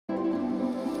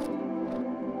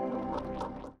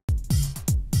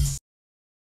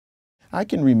I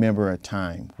can remember a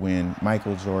time when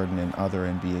Michael Jordan and other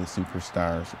NBA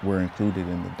superstars were included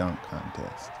in the dunk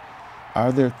contest.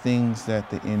 Are there things that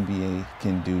the NBA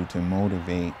can do to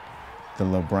motivate the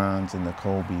LeBrons and the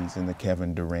Kobes and the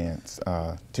Kevin Durants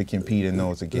to compete in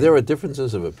those again? There are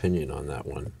differences of opinion on that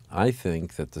one. I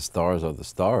think that the stars are the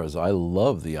stars. I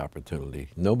love the opportunity.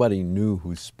 Nobody knew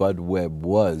who Spud Webb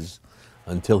was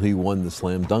until he won the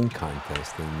slam dunk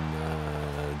contest in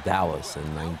Dallas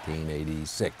in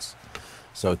 1986.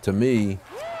 So to me,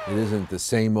 it isn't the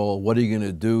same old, what are you going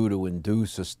to do to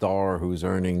induce a star who's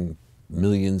earning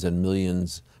millions and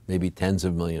millions, maybe tens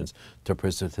of millions, to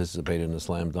participate in a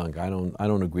slam dunk? I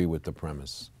don't agree with the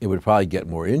premise. It would probably get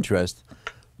more interest,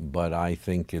 but I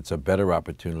think it's a better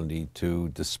opportunity to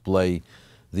display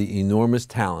the enormous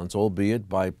talents, albeit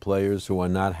by players who are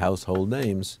not household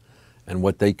names, and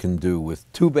what they can do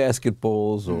with 2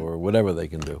 basketballs or whatever they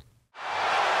can do.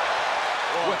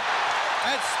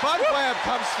 And Spud Webb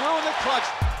comes through in the clutch.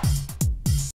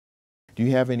 Do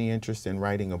you have any interest in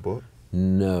writing a book?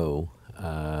 No.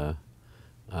 The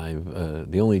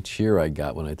only cheer I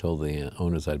got when I told the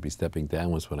owners I'd be stepping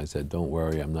down was when I said, "Don't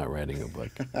worry, I'm not writing a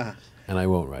book." And I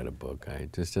won't write a book.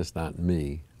 It's just not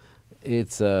me.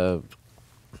 It's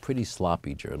pretty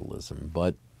sloppy journalism,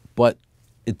 but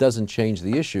it doesn't change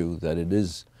the issue that it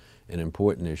is an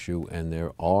important issue, and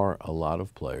there are a lot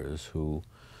of players who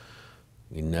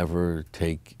never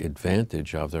take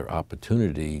advantage of their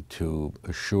opportunity to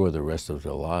assure the rest of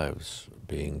their lives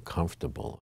being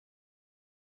comfortable.